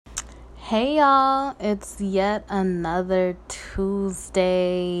Hey y'all, it's yet another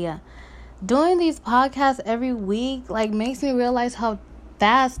Tuesday. Doing these podcasts every week makes me realize how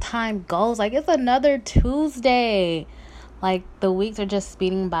fast time goes. It's another Tuesday. The weeks are just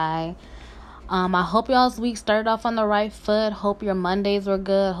speeding by. I hope y'all's week started off on the right foot. Hope your Mondays were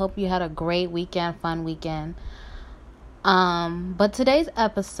good. Hope you had a great weekend, fun weekend. But today's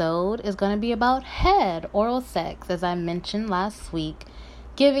episode is going to be about head, oral sex, as I mentioned last week.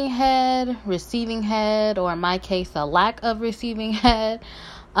 Giving head, receiving head, or in my case, a lack of receiving head.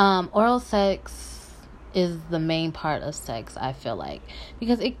 Oral sex is the main part of sex, I feel like,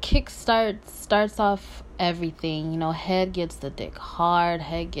 because it starts off everything. Head gets the dick hard,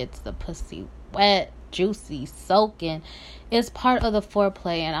 head gets the pussy wet, juicy, soaking. It's part of the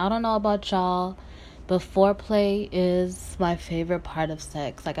foreplay, and I don't know about y'all, but foreplay is my favorite part of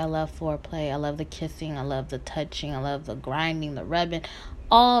sex. I love foreplay. I love the kissing. I love the touching. I love the grinding, the rubbing.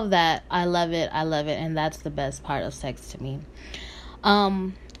 All of that. I love it. And that's the best part of sex to me.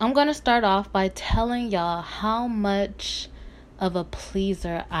 I'm going to start off by telling y'all how much of a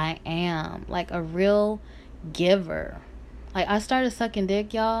pleaser I am. A real giver. I started sucking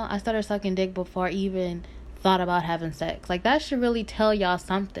dick, y'all. I started sucking dick before I even thought about having sex. That should really tell y'all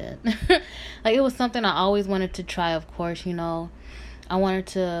something. It was something I always wanted to try, of course. I wanted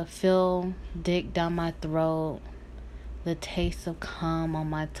to feel dick down my throat, the taste of cum on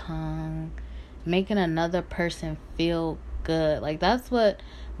my tongue, making another person feel good. That's what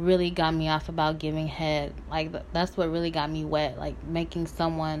really got me off about giving head. That's what really got me wet, making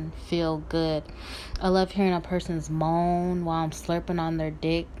someone feel good. I love hearing a person's moan while I'm slurping on their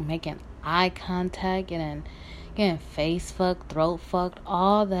dick, making eye contact, and then getting face fucked, throat fucked.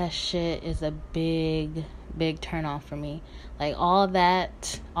 All that shit is a big turn off for me. All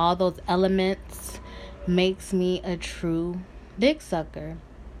that, all those elements makes me a true dick sucker.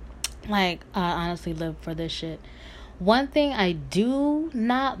 I honestly live for this shit. One thing I do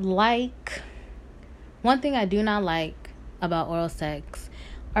not like about oral sex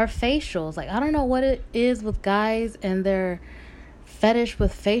are facials. I don't know what it is with guys and their fetish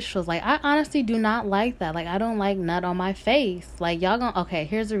with facials. I honestly do not like that. I don't like nut on my face.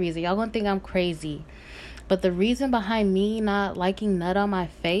 Here's the reason. Y'all gonna think I'm crazy. But the reason behind me not liking nut on my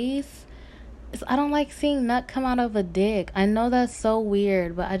face is I don't like seeing nut come out of a dick. I know that's so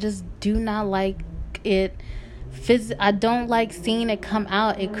weird, but I just do not like it. I don't like seeing it come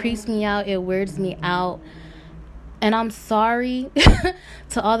out. It creeps me out. It weirds me out. And I'm sorry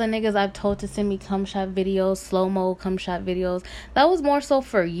to all the niggas I've told to send me cum shot videos, slow-mo cum shot videos. That was more so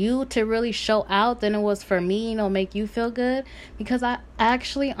for you to really show out than it was for me, make you feel good. Because I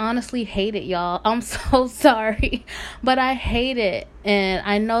actually honestly hate it, y'all. I'm so sorry. But I hate it. And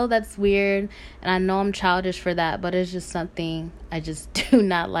I know that's weird. And I know I'm childish for that. But it's just something I just do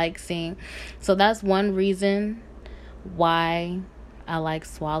not like seeing. So that's one reason why I like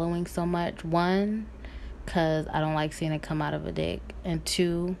swallowing so much. One, because I don't like seeing it come out of a dick. And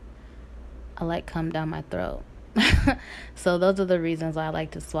two, I like cum down my throat. So those are the reasons why I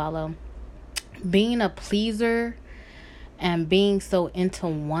like to swallow. Being a pleaser and being so into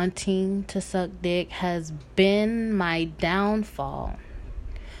wanting to suck dick has been my downfall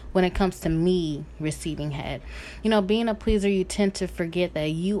when it comes to me receiving head. Being a pleaser, you tend to forget that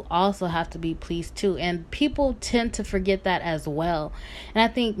you also have to be pleased too. And people tend to forget that as well. And I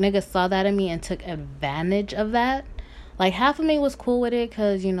think niggas saw that in me and took advantage of that. Half of me was cool with it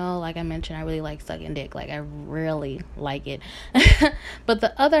because, like I mentioned, I really like sucking dick. I really like it. But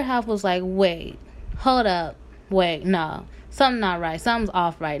the other half was like, wait, hold up. Wait, no. Something not right. Something's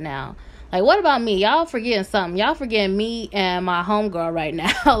off right now. What about me? Y'all forgetting something. Y'all forgetting me and my homegirl right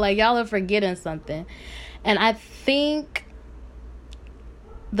now. Y'all are forgetting something. And I think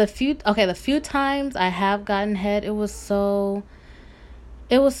the few times I have gotten head, it was so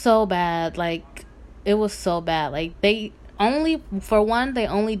bad. It was so bad. They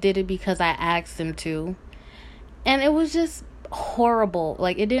only did it because I asked them to. And it was just horrible.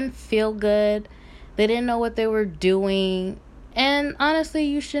 It didn't feel good. They didn't know what they were doing. And honestly,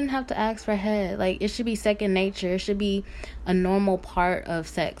 you shouldn't have to ask for head. It should be second nature. It should be a normal part of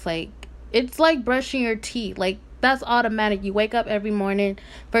sex. It's like brushing your teeth. That's automatic. You wake up every morning,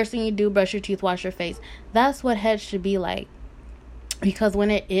 first thing you do, brush your teeth, wash your face. That's what head should be like. Because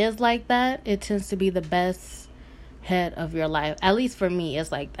when it is like that, it tends to be the best head of your life. At least for me,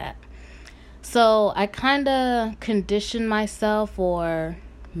 it's like that. So I kind of conditioned myself or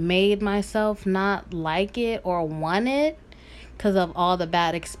made myself not like it or want it because of all the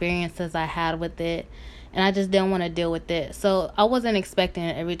bad experiences I had with it. And I just didn't want to deal with it. So I wasn't expecting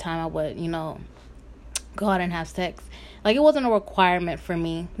it every time I would, go out and have sex. Like, it wasn't a requirement for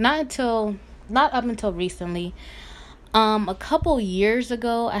me. Not up until recently. A couple years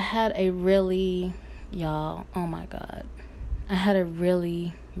ago, I had a really, y'all, oh my God. I had a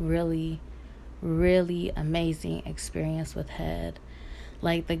really, really, really amazing experience with head.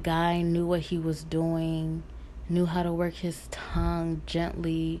 Like, the guy knew what he was doing, knew how to work his tongue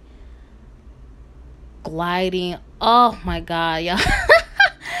gently, gliding. Oh my God, y'all.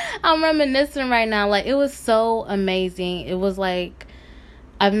 I'm reminiscing right now. Like, it was so amazing. It was like,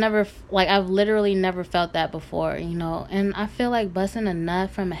 I've literally never felt that before, you know. And I feel like busting a nut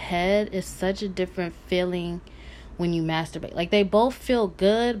from a head is such a different feeling when you masturbate. Like, they both feel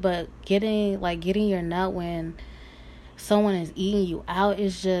good, but getting your nut when someone is eating you out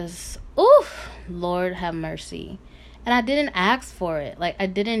is just, oof, Lord have mercy. And I didn't ask for it. Like, I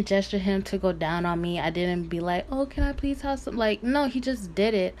didn't gesture him to go down on me. I didn't be like, oh, can I please have some? Like, no, he just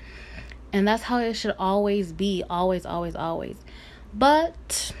did it. And that's how it should always be. Always, always, always.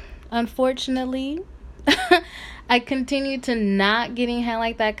 But unfortunately, I continue to not getting head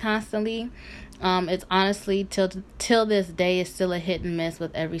like that constantly. It's honestly till this day, it's still a hit and miss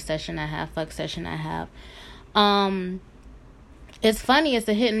with every fuck session I have. It's funny, it's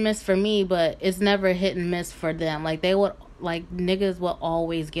a hit and miss for me, but it's never a hit and miss for them. Like, niggas will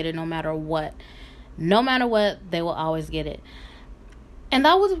always get it no matter what. No matter what, they will always get it. And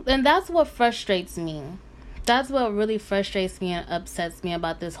that's what frustrates me. That's what really frustrates me and upsets me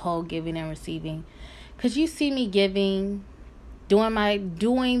about this whole giving and receiving. Because you see me giving,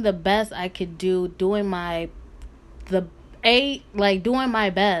 doing the best I could do, doing my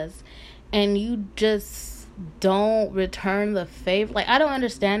best, and you just don't return the favor. Like, I don't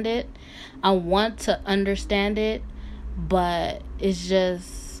understand it. I want to understand it, but it's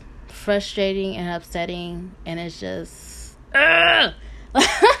just frustrating and upsetting, and it's just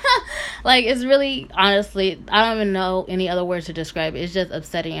like, it's really, honestly, I don't even know any other words to describe it. It's just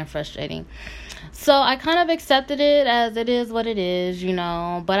upsetting and frustrating. So I kind of accepted it as it is what it is, you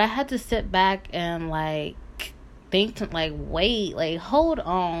know, but I had to sit back and like think to, like, wait, like,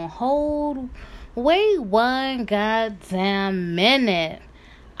 wait one goddamn minute.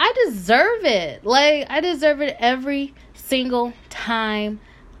 I deserve it. Like, I deserve it every single time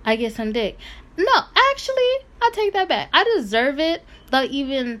I get some dick. No, actually, I take that back. I deserve it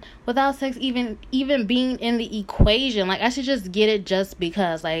without sex even being in the equation. Like, I should just get it just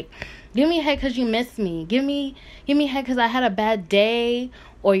because. Like, give me head because you miss me. Give me head because I had a bad day,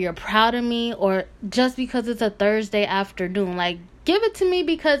 or you're proud of me, or just because it's a Thursday afternoon. Like, give it to me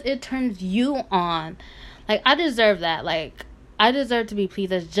because it turns you on. Like, I deserve that. Like, I deserve to be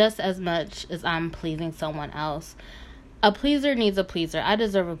pleased just as much as I'm pleasing someone else. A pleaser needs a pleaser. I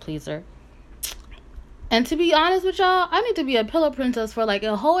deserve a pleaser. And to be honest with y'all, I need to be a pillow princess for like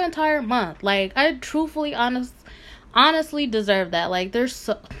a whole entire month. Like, I truthfully, honestly deserve that. Like, this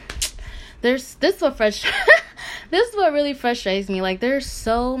is what really frustrates me. Like, there's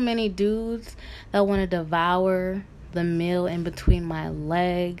so many dudes that want to devour the meal in between my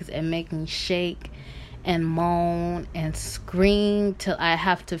legs and make me shake and moan and scream till I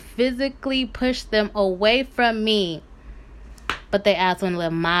have to physically push them away from me. But they ask want to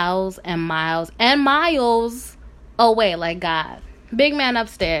live miles and miles and miles away. Like, God, big man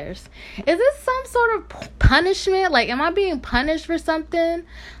upstairs. Is this some sort of punishment? Like, am I being punished for something?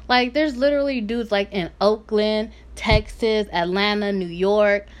 Like, there's literally dudes like in Oakland, Texas, Atlanta, New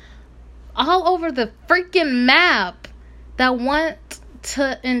York, all over the freaking map that want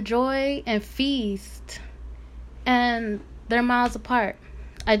to enjoy and feast, and they're miles apart.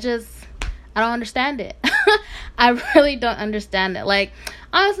 I don't understand it. I really don't understand it. Like,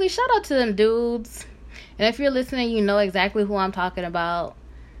 honestly, shout out to them dudes. And if you're listening, you know exactly who I'm talking about,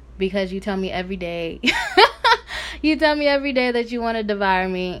 because you tell me every day. You tell me every day that you want to devour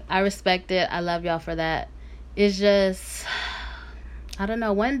me. I respect it. I love y'all for that. It's just, I don't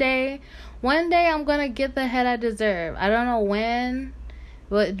know. One day I'm going to get the head I deserve. I don't know when,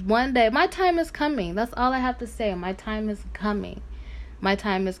 but one day. My time is coming. That's all I have to say. My time is coming. My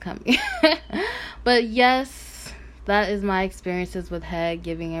time is coming. But yes, that is my experiences with head,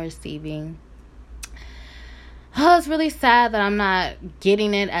 giving and receiving. Oh, it's really sad that I'm not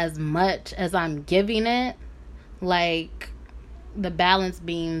getting it as much as I'm giving it. Like, the balance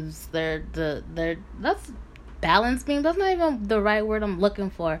beams, that's balance beams. That's not even the right word I'm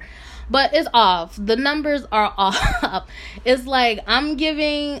looking for. But it's off. The numbers are off. It's like I'm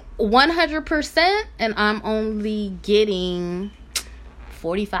giving 100% and I'm only getting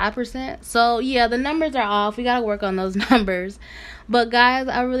 45%. So yeah, the numbers are off. We gotta work on those numbers. But guys,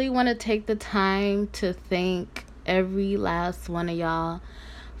 I really want to take the time to thank every last one of y'all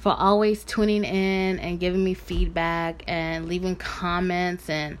for always tuning in and giving me feedback and leaving comments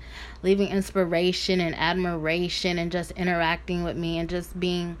and leaving inspiration and admiration and just interacting with me and just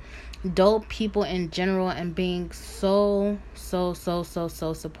being dope people in general and being so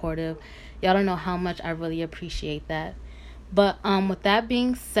supportive. Y'all don't know how much I really appreciate that. But with that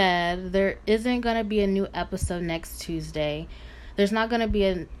being said, there isn't going to be a new episode next Tuesday. There's not going to be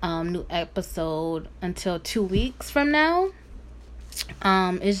a new episode until 2 weeks from now.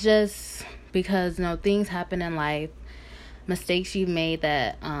 It's just because, things happen in life, mistakes you've made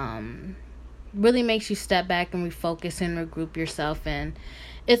that really makes you step back and refocus and regroup yourself. And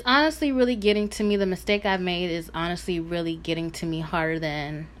it's honestly really getting to me. The mistake I've made is honestly really getting to me harder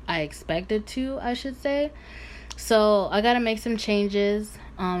than I expected to, I should say. So I got to make some changes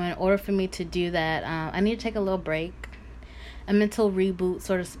in order for me to do that. I need to take a little break, a mental reboot,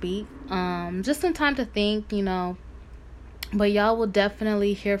 so to speak. Just some time to think, But y'all will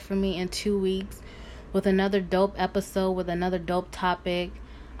definitely hear from me in 2 weeks with another dope episode, with another dope topic.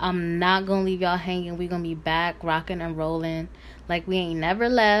 I'm not going to leave y'all hanging. We're going to be back rocking and rolling like we ain't never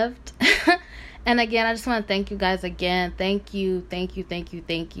left. And again, I just want to thank you guys again. Thank you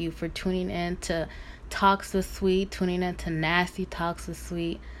for tuning in to Talks with Sweet, tuning in to Nasty Talks with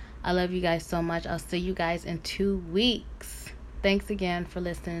Sweet. I love you guys so much. I'll see you guys in 2 weeks. Thanks again for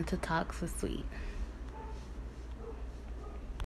listening to Talks with Sweet.